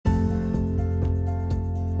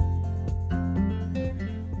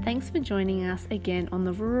Thanks for joining us again on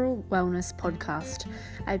the Rural Wellness Podcast,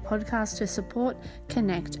 a podcast to support,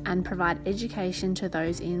 connect and provide education to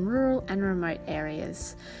those in rural and remote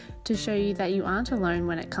areas, to show you that you aren't alone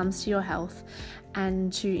when it comes to your health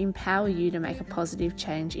and to empower you to make a positive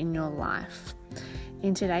change in your life.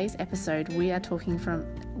 In today's episode, we are talking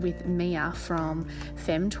with Meah from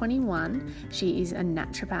Fem21. She is a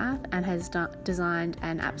naturopath and has designed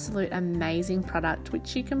an absolute amazing product,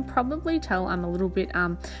 which you can probably tell I'm a little bit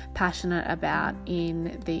passionate about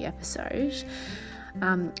in the episode.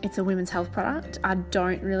 It's a women's health product. I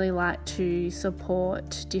don't really like to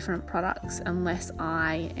support different products unless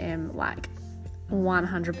I am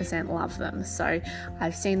 100% love them. So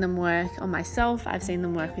I've seen them work on myself, I've seen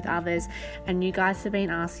them work with others, and you guys have been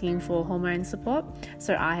asking for hormone support,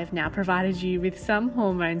 so I have now provided you with some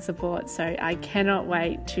hormone support. So I cannot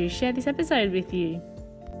wait to share this episode with you.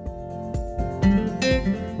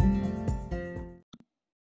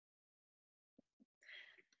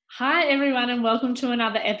 Hi everyone, and welcome to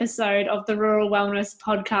another episode of the Rural Wellness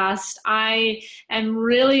Podcast. I am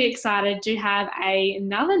really excited to have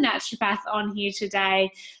another naturopath on here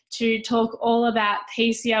today to talk all about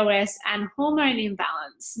PCOS and hormone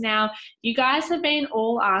imbalance. Now, you guys have been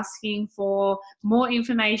all asking for more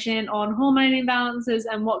information on hormone imbalances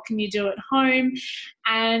and what can you do at home.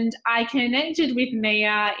 And I connected with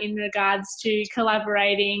Meah in regards to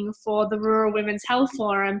collaborating for the Rural Women's Health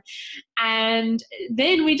Forum. And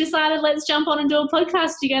then we decided let's jump on and do a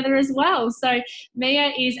podcast together as well. So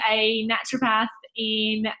Meah is a naturopath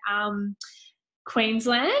in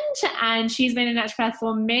Queensland, and she's been a naturopath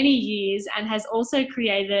for many years and has also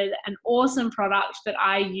created an awesome product that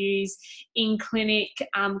I use in clinic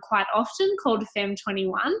quite often called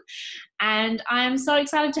Fem21. And I am so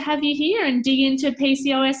excited to have you here and dig into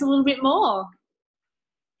PCOS a little bit more.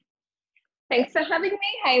 Thanks for having me,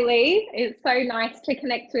 Hayley. It's so nice to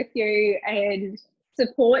connect with you and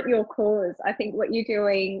support your cause. I think what you're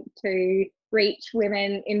doing to reach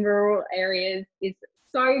women in rural areas is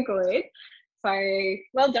so good. So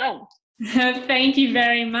well done. Thank you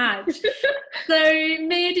very much. So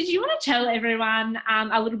Meah, did you want to tell everyone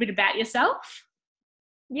a little bit about yourself?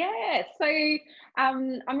 Yeah, so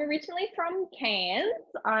I'm originally from Cairns.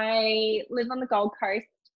 I live on the Gold Coast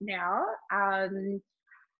now. I've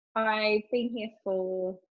been here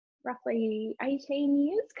for roughly 18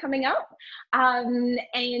 years coming up,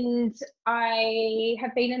 and I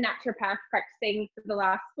have been a naturopath practicing for the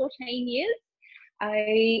last 14 years.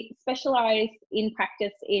 I specialise in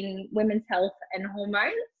practice in women's health and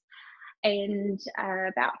hormones, and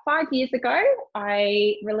about 5 years ago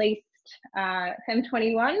I released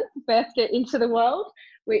Fem21, birthed it into the world,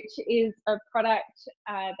 which is a product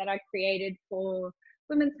that I created for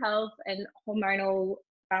women's health and hormonal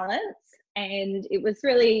balance. And it was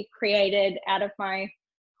really created out of my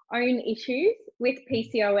own issues with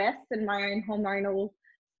PCOS and my own hormonal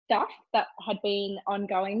stuff that had been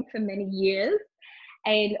ongoing for many years.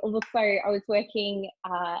 And also I was working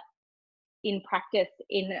in practice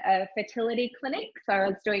in a fertility clinic, so I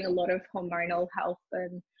was doing a lot of hormonal health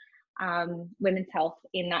and women's health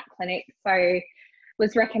in that clinic. So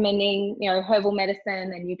was recommending herbal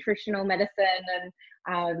medicine and nutritional medicine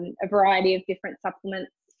and a variety of different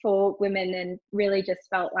supplements for women, and really just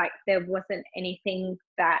felt like there wasn't anything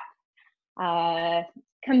that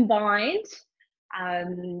combined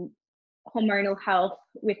hormonal health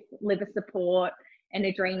with liver support and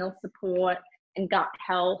adrenal support and gut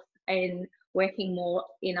health, and working more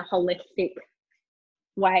in a holistic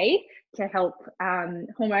way to help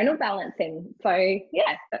hormonal balancing. So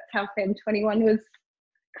yeah, that's how Fem21 was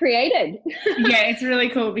created. Yeah, it's really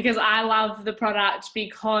cool because I love the product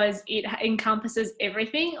because it encompasses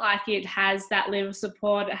everything. Like, it has that liver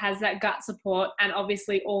support, it has that gut support, and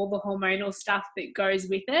obviously all the hormonal stuff that goes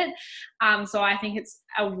with it. So I think it's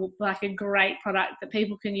a great product that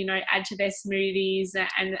people can add to their smoothies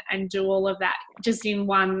and do all of that just in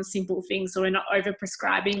one simple thing, so we're not over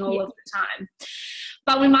prescribing all of the time.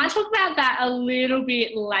 But we might talk about that a little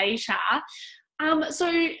bit later.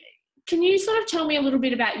 So can you sort of tell me a little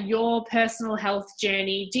bit about your personal health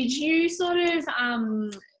journey? Did you sort of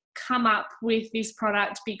come up with this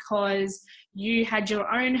product because you had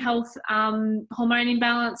your own health hormone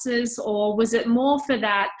imbalances, or was it more for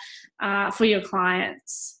that for your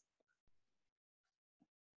clients?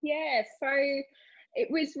 Yeah, so it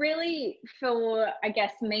was really for, I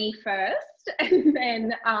guess, me first, and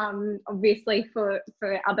then obviously for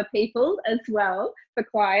other people as well, for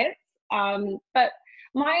clients. But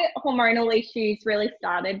my hormonal issues really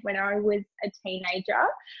started when I was a teenager.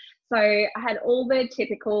 So I had all the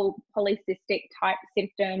typical polycystic type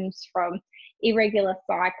symptoms, from irregular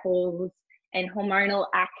cycles, and hormonal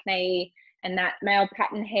acne and that male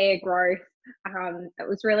pattern hair growth that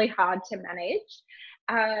was really hard to manage.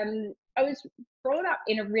 I was brought up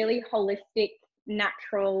in a really holistic,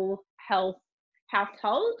 natural health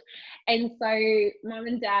household, and so mum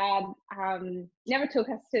and dad never took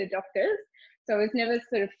us to the doctors, so I was never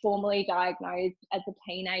sort of formally diagnosed as a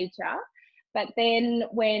teenager. But then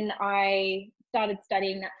when I started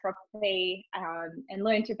studying naturopathy and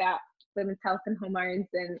learned about women's health and hormones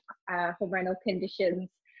and hormonal conditions,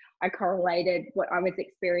 I correlated what I was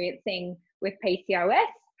experiencing with PCOS.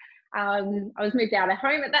 I was moved out of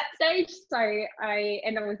home at that stage,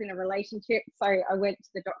 and I was in a relationship, so I went to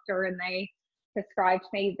the doctor and they prescribed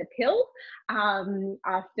me the pill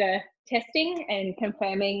after testing and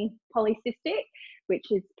confirming polycystic, which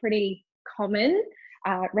is pretty common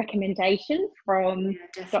recommendation from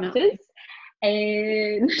doctors.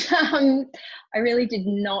 And I really did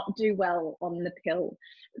not do well on the pill.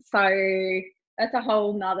 So that's a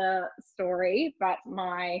whole nother story, but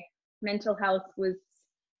my mental health was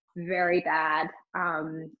very bad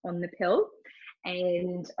on the pill,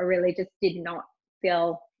 and I really just did not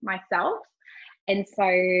feel myself. And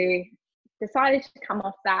so decided to come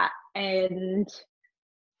off that and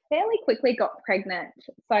fairly quickly got pregnant.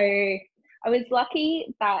 So I was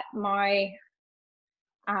lucky that my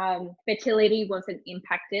fertility wasn't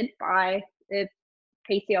impacted by the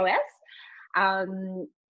PCOS,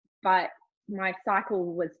 but my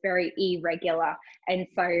cycle was very irregular, and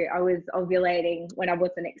so I was ovulating when I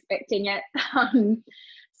wasn't expecting it.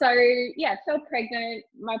 So yeah, fell pregnant.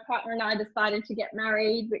 My partner and I decided to get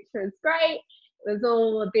married, which was great. It was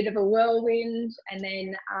all a bit of a whirlwind, and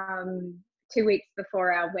then 2 weeks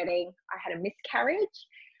before our wedding, I had a miscarriage,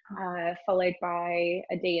 followed by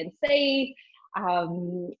a D&C,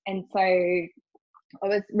 and so I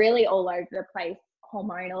was really all over the place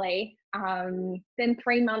hormonally. Then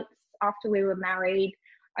 3 months after we were married,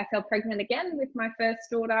 I fell pregnant again with my first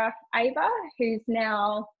daughter, Ava, who's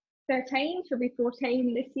now 13. She'll be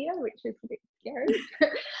 14 this year, which is a bit scary.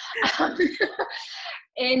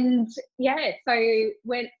 And yeah, so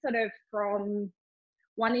went sort of from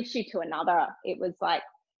one issue to another. It was like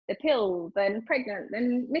the pill, then pregnant,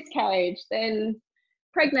 then miscarriage, then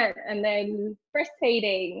pregnant, and then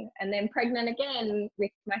breastfeeding, and then pregnant again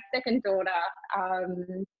with my second daughter.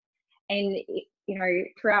 And you know,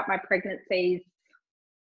 throughout my pregnancies,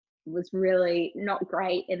 was really not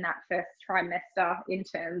great in that first trimester in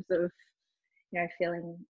terms of, you know,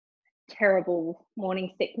 feeling terrible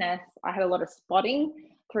morning sickness. I had a lot of spotting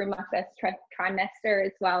through my first trimester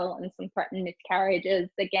as well, and some threatened miscarriages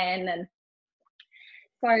again. And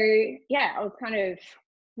so yeah, I was kind of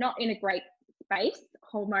not in a great space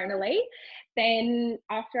hormonally. Then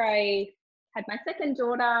after I had my second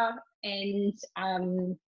daughter and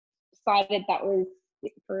decided that was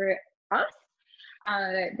it for us,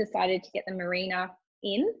 decided to get the Mirena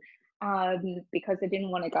in because I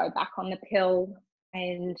didn't want to go back on the pill,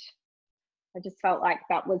 and I just felt like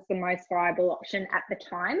that was the most viable option at the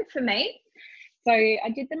time for me. So I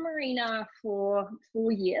did the Mirena for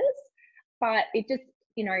 4 years, but it just,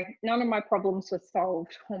 you know, none of my problems were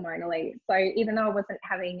solved hormonally. So even though I wasn't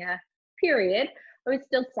having a period, I was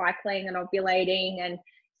still cycling and ovulating and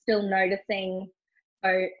still noticing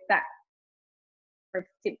that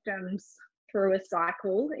symptoms through a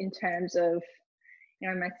cycle in terms of, you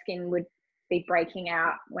know, my skin would be breaking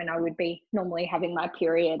out when I would be normally having my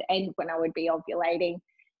period, and when I would be ovulating,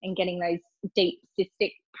 and getting those deep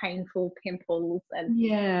cystic painful pimples, and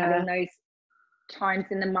having those times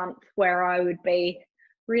in the month where I would be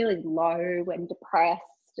really low and depressed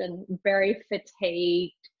and very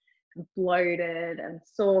fatigued and bloated and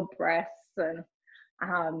sore breasts, and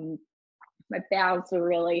my bowels were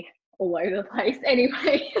really all over the place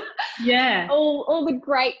anyway. Yeah. all the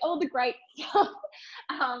great stuff.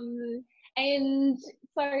 And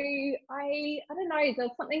so I don't know, there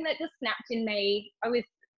was something that just snapped in me. I was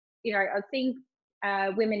seeing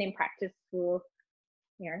women in practice for,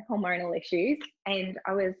 you know, hormonal issues, and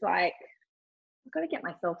I was like, I've got to get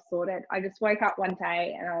myself sorted. I just woke up one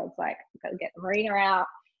day and I was like, I've got to get the Mirena out,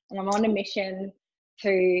 and I'm on a mission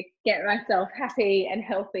to get myself happy and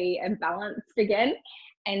healthy and balanced again.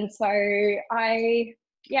 And so I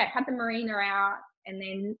had the Mirena out, and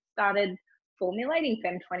then started formulating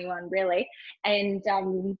Fem21 really, and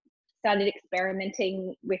started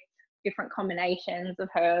experimenting with different combinations of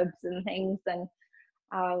herbs and things, and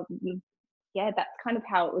that's kind of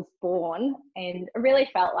how it was born. And I really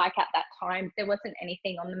felt like at that time there wasn't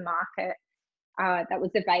anything on the market that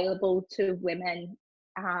was available to women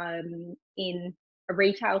in a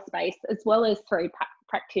retail space, as well as through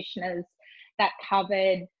practitioners, that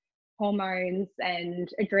covered hormones and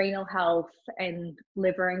adrenal health and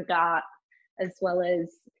liver and gut, as well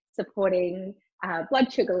as supporting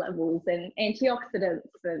blood sugar levels and antioxidants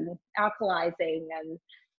and alkalizing.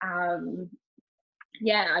 And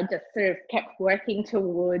I just sort of kept working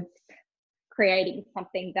towards creating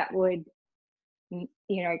something that would,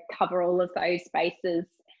 cover all of those bases.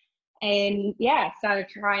 And started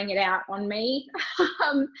trying it out on me.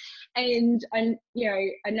 And I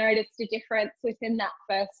noticed a difference within that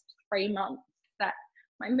first 3 months, that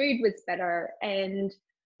my mood was better and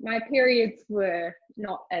my periods were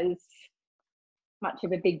not as much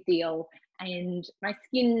of a big deal, and my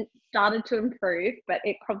skin started to improve, but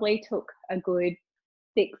it probably took a good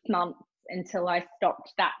 6 months until I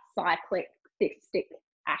stopped that cyclic cystic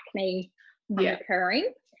acne from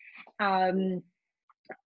occurring.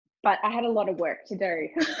 But I had a lot of work to do.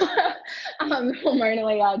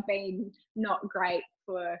 Hormonally, I'd been not great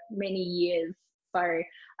for many years, so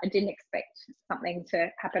I didn't expect something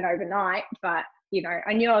to happen overnight, but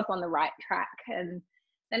I knew I was on the right track. And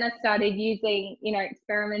then I started using,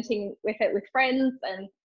 experimenting with it with friends and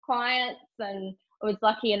clients, and I was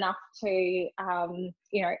lucky enough to,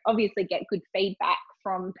 obviously get good feedback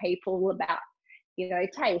from people about,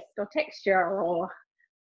 taste or texture or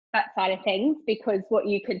that side of things, because what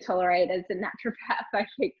you can tolerate as a naturopath, I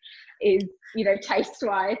think, is, taste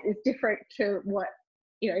wise is different to what,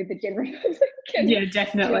 the general person can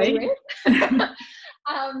definitely deal with.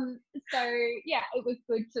 So it was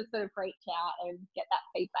good to sort of reach out and get that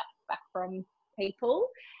feedback back from people.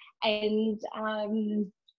 And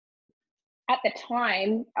at the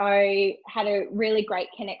time, I had a really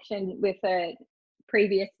great connection with a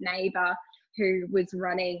previous neighbour who was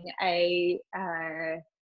running a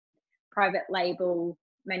private label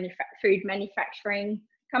food manufacturing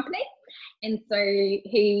company. And so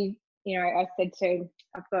he, I said to him,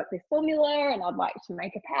 I've got this formula and I'd like to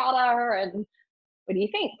make a powder, and what do you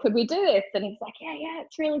think? Could we do this? And he's like, yeah,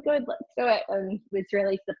 it's really good. Let's do it. And was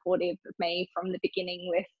really supportive of me from the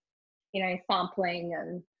beginning with, sampling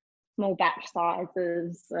and small batch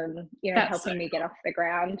sizes and, helping me get off the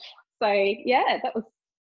ground. So it was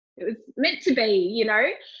meant to be,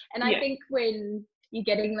 and I think when you're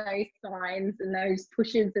getting those signs and those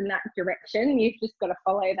pushes in that direction, you've just got to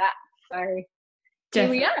follow that. So here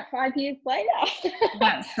we are 5 years later.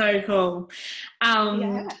 That's so cool.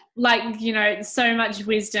 So much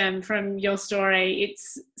wisdom from your story.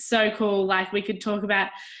 It's so cool. Like, we could talk about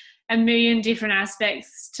a million different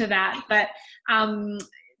aspects to that, but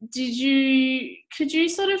could you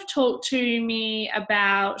sort of talk to me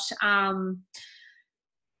about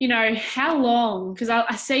how long, because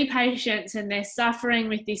I see patients and they're suffering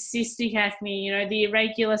with this cystic acne, the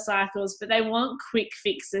irregular cycles, but they want quick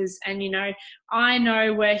fixes. And, I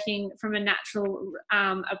know, working from a natural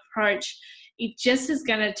approach, it just is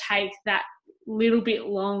going to take that little bit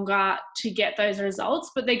longer to get those results,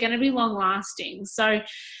 but they're going to be long lasting. So,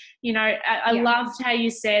 I loved how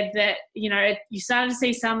you said that, you started to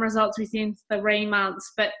see some results within 3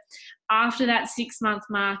 months, but after that 6 month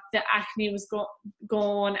mark, the acne was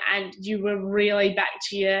gone and you were really back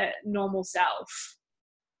to your normal self.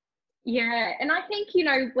 Yeah. And I think,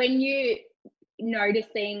 when you're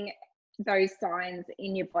noticing those signs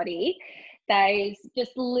in your body, there's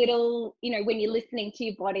just little, when you're listening to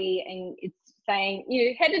your body and it's saying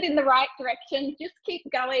you're headed in the right direction, just keep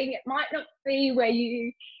going. It might not be where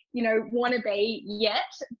you want to be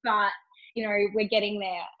yet, but, we're getting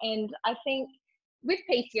there. And I think with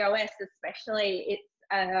PCOS especially, it's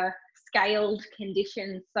a scaled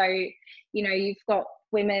condition. So, you've got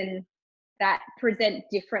women that present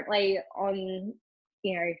differently on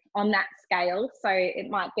that scale. So it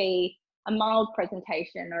might be a mild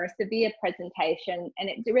presentation or a severe presentation, and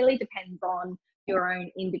it really depends on your own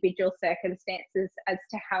individual circumstances as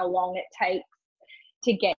to how long it takes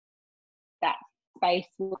to get that space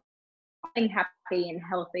happy and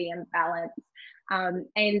healthy and balanced.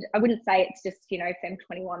 And I wouldn't say it's just,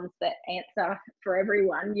 Fem21's that answer for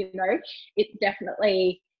everyone. It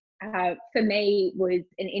definitely, for me, was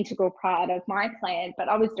an integral part of my plan, but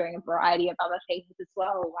I was doing a variety of other things as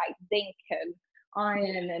well, like zinc and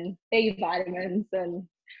iron and B vitamins and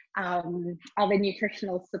other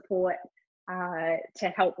nutritional support to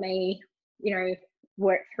help me,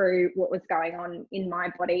 work through what was going on in my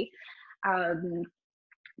body.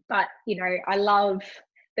 But, I love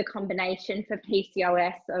the combination for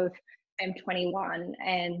PCOS of Fem21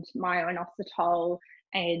 and myo-inositol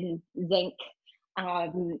and zinc,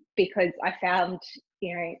 because I found,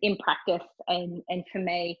 in practice and for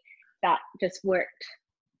me, that just worked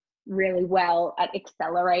really well at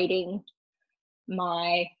accelerating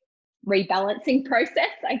my rebalancing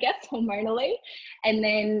process, I guess, hormonally. And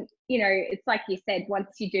then, it's like you said, once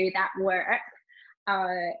you do that work,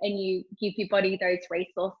 and you give your body those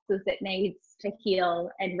resources it needs to heal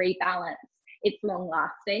and rebalance, it's long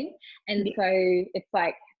lasting. And so it's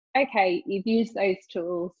like, okay, you've used those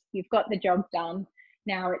tools, you've got the job done.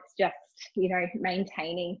 Now it's just,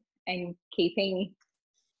 maintaining and keeping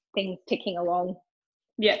things ticking along.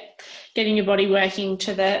 Yeah, getting your body working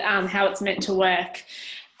to the how it's meant to work.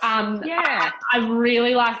 I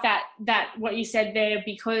really like that what you said there,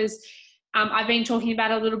 because I've been talking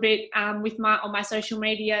about a little bit on my social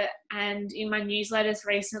media and in my newsletters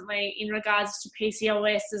recently in regards to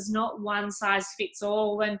PCOS. There's not one size fits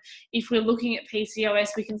all, and if we're looking at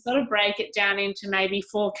PCOS, we can sort of break it down into maybe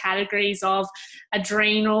 4 categories of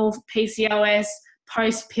adrenal PCOS,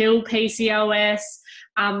 post-pill PCOS,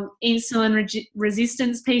 insulin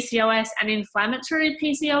resistance PCOS, and inflammatory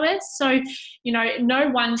PCOS. So, no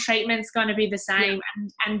one treatment's going to be the same.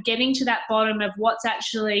 And getting to that bottom of what's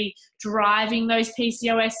actually driving those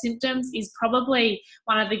PCOS symptoms is probably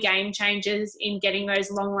one of the game changers in getting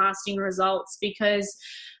those long-lasting results. Because,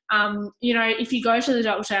 if you go to the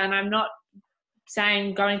doctor, and I'm not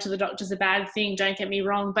saying going to the doctor is a bad thing, don't get me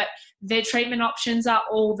wrong, but their treatment options are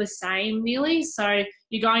all the same nearly. So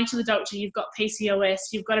you're going to the doctor, you've got PCOS,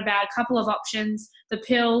 you've got about a couple of options, the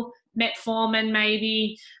pill, metformin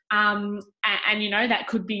maybe, and that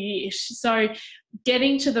could be it. So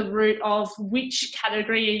getting to the root of which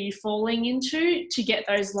category are you falling into to get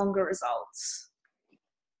those longer results.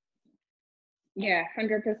 Yeah,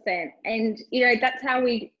 100%. And, that's how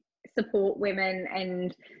we support women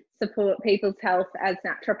and support people's health as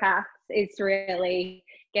naturopaths, is really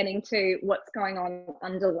getting to what's going on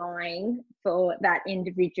underlying for that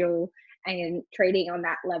individual and treating on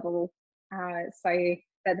that level, so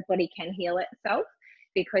that the body can heal itself.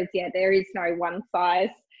 Because there is no one size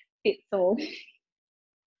fits all.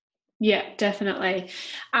 Yeah, definitely.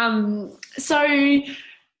 So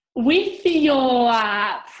with your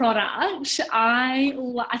product, I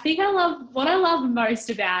love what I love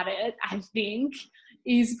most about it, I think,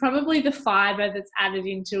 is probably the fibre that's added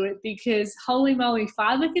into it, because holy moly,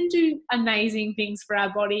 fibre can do amazing things for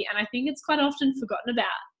our body, and I think it's quite often forgotten about.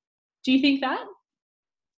 Do you think that?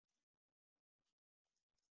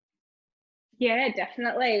 Yeah,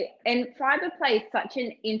 definitely. And fibre plays such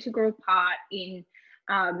an integral part in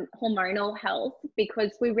hormonal health,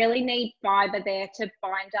 because we really need fibre there to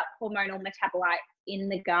bind up hormonal metabolites in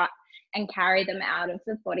the gut and carry them out of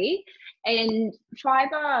the body. And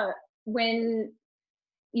fibre, when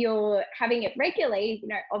you're having it regularly,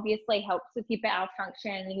 obviously helps with your bowel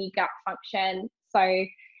function and your gut function. So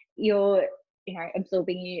you're,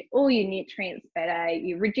 absorbing all your nutrients better,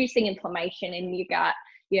 you're reducing inflammation in your gut,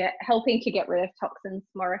 you're helping to get rid of toxins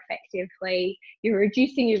more effectively, you're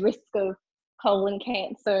reducing your risk of colon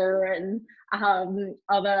cancer and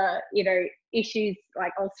other, issues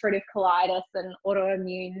like ulcerative colitis and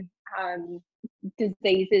autoimmune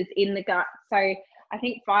diseases in the gut. So I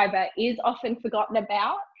think fibre is often forgotten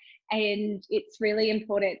about, and it's really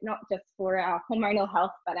important not just for our hormonal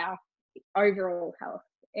health, but our overall health.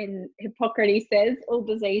 And Hippocrates says all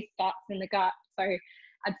disease starts in the gut. So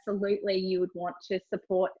absolutely you would want to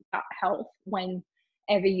support gut health whenever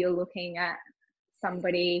you're looking at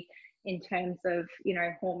somebody in terms of,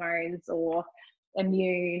 hormones or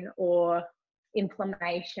immune or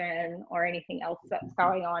inflammation or anything else that's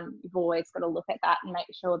going on. You've always got to look at that and make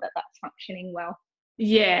sure that that's functioning well.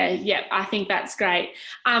 Yeah, I think that's great.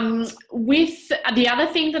 With the other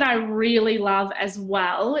thing that I really love as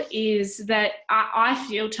well is that I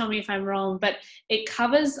feel, tell me if I'm wrong, but it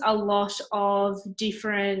covers a lot of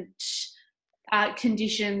different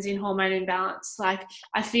conditions in hormone imbalance. Like,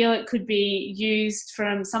 I feel it could be used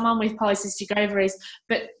from someone with polycystic ovaries,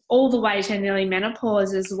 but all the way to nearly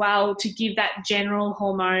menopause as well, to give that general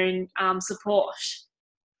hormone support.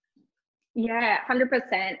 Yeah,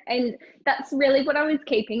 100%. And that's really what I was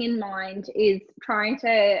keeping in mind, is trying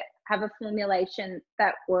to have a formulation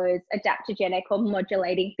that was adaptogenic or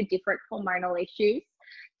modulating for different hormonal issues,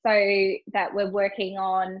 so that we're working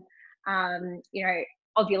on,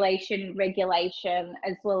 ovulation regulation,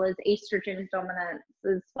 as well as estrogen dominance,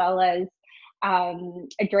 as well as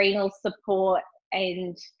adrenal support.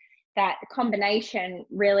 And that combination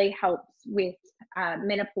really helps with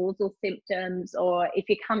menopausal symptoms, or if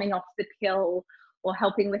you're coming off the pill, or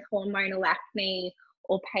helping with hormonal acne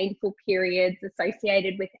or painful periods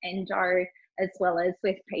associated with endo, as well as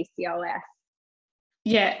with PCOS.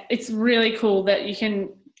 Yeah, it's really cool that it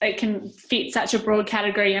can fit such a broad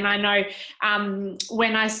category. And I know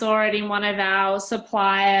when I saw it in one of our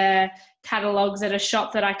supplier catalogues at a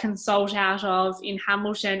shop that I consult out of in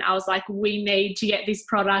Hamilton. I was like, we need to get this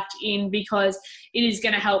product in because it is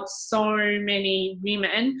going to help so many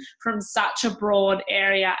women from such a broad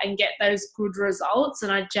area and get those good results.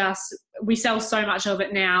 And we sell so much of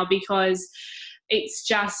it now because it's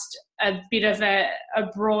just a bit of a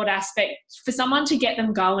broad aspect for someone to get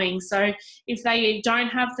them going. So if they don't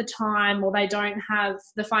have the time or they don't have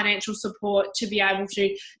the financial support to be able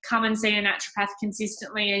to come and see a naturopath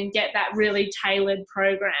consistently and get that really tailored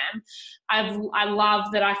program, I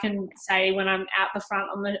love that I can say when I'm out the front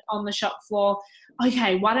on the shop floor,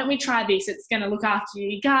 okay, why don't we try this? It's going to look after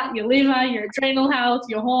your gut, your liver, your adrenal health,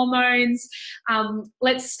 your hormones.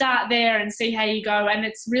 Let's start there and see how you go. And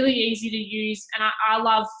it's really easy to use. And I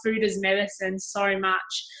love food as medicine so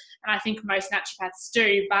much. And I think most naturopaths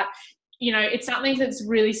do. But, you know, it's something that's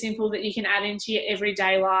really simple that you can add into your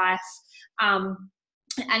everyday life.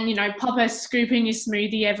 And, you know, pop a scoop in your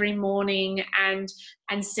smoothie every morning and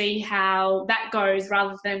see how that goes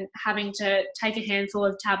rather than having to take a handful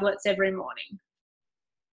of tablets every morning.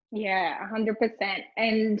 Yeah, 100%.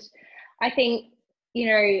 And I think, you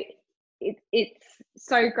know, it's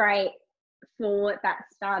so great for that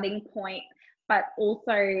starting point, but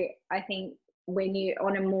also I think when you're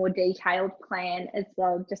on a more detailed plan as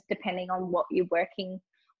well, just depending on what you're working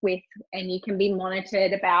with, and you can be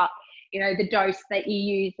monitored about, you know, the dose that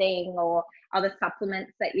you're using or other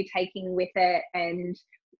supplements that you're taking with it and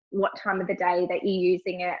what time of the day that you're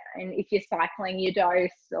using it, and if you're cycling your dose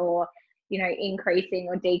or, you know, increasing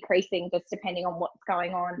or decreasing just depending on what's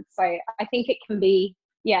going on. So I think it can be,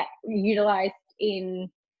 utilized in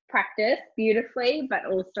practice beautifully, but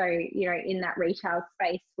also, you know, in that retail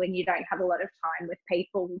space when you don't have a lot of time with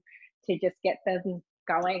people to just get them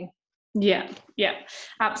going. Yeah,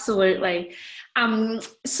 absolutely.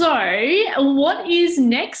 So what is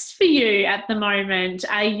next for you at the moment?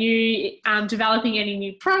 Are you developing any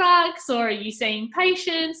new products, or are you seeing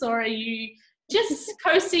patients, or are you just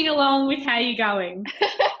coasting along with how you're going?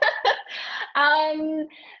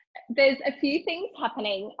 There's a few things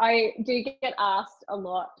happening. I do get asked a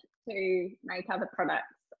lot to make other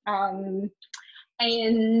products.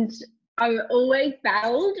 And I've always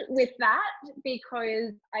battled with that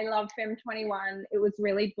because I love Fem21. It was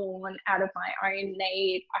really born out of my own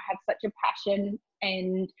need. I have such a passion,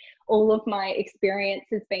 and all of my experience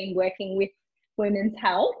has been working with women's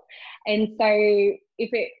health. And so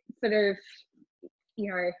if it sort of, you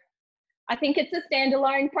know, I think it's a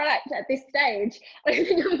standalone product at this stage. I don't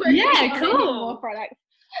think I'm working on any more products.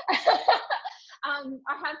 I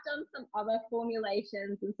have done some other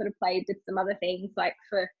formulations and sort of played with some other things like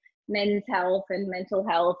for men's health and mental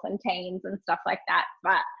health and teens and stuff like that.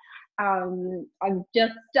 But I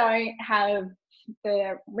just don't have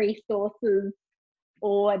the resources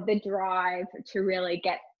or the drive to really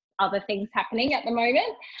get other things happening at the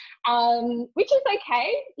moment, which is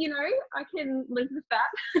okay. You know, I can live with that.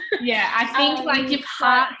 Yeah, I think like your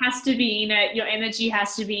heart has to be in it, your energy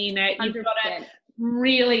has to be in it. 100%. You've got to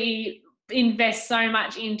really invest so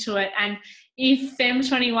much into it. And if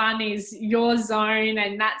Fem21 is your zone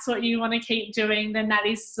and that's what you want to keep doing, then that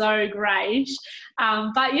is so great.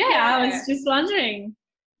 But I was just wondering.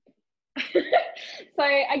 So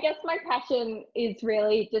I guess my passion is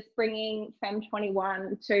really just bringing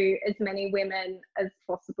Fem21 to as many women as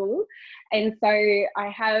possible. And so I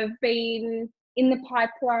have been in the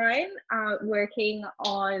pipeline working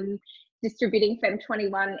on distributing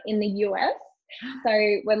Fem21 in the US.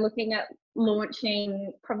 So we're looking at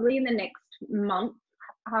launching probably in the next month,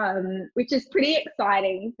 which is pretty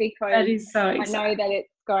exciting because that is so exciting. I know that it's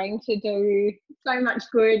going to do so much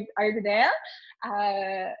good over there.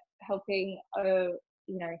 Helping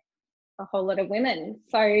you know, a whole lot of women.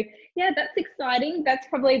 So that's exciting. That's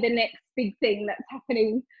probably the next big thing that's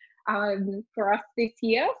happening for us this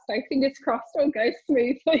year. So fingers crossed it'll go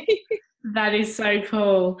smoothly. That is so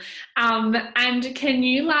cool. And can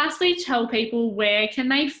you lastly tell people where can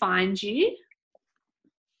they find you?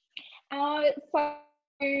 So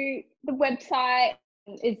the website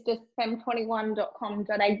is just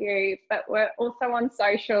fem21.com.au, but we're also on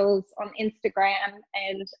socials, on Instagram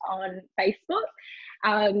and on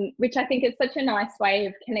Facebook, which I think is such a nice way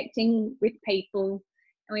of connecting with people.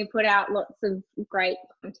 And we put out lots of great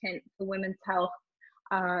content for women's health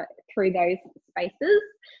through those spaces.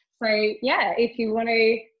 So if you want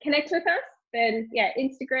to connect with us, then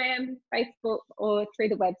Instagram, Facebook, or through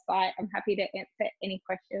the website. I'm happy to answer any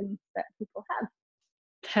questions that people have.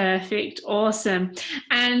 Perfect. Awesome.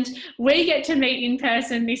 And we get to meet in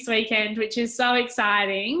person this weekend, which is so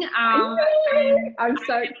exciting. I'm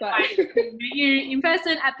so excited to meet you in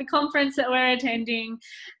person at the conference that we're attending.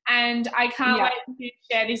 And I can't wait to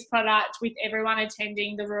share this product with everyone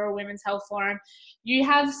attending the Rural Women's Health Forum. You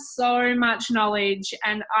have so much knowledge,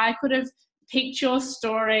 and I could have picked your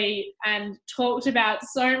story and talked about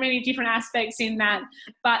so many different aspects in that,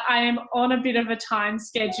 but I am on a bit of a time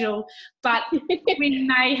schedule. But we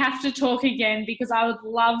may have to talk again, because I would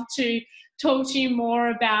love to talk to you more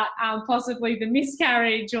about possibly the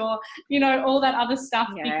miscarriage, or, you know, all that other stuff,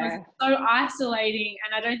 because it's so isolating,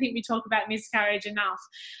 and I don't think we talk about miscarriage enough.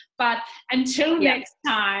 But until next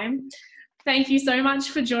time, thank you so much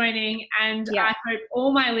for joining, and I hope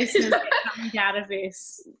all my listeners get something out of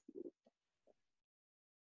this.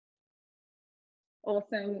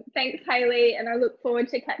 Awesome. Thanks, Hayley, and I look forward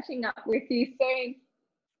to catching up with you soon.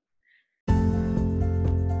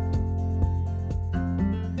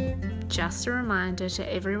 Just a reminder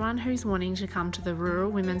to everyone who's wanting to come to the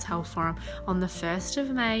Rural Women's Health Forum on the 1st of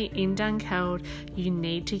May in Dunkeld, you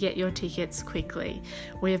need to get your tickets quickly.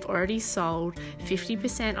 We have already sold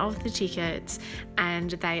 50% of the tickets,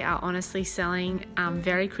 and they are honestly selling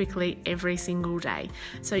very quickly every single day.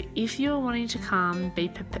 So if you're wanting to come,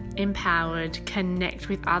 be empowered, connect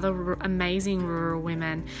with other amazing rural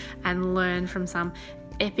women, and learn from some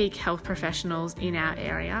epic health professionals in our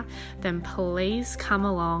area, then please come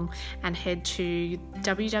along and head to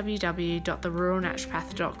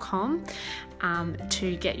www.theruralnaturopath.com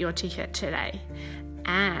to get your ticket today.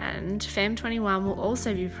 And Fem21 will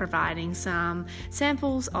also be providing some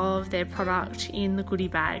samples of their product in the goodie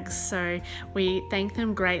bags, so we thank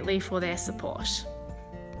them greatly for their support.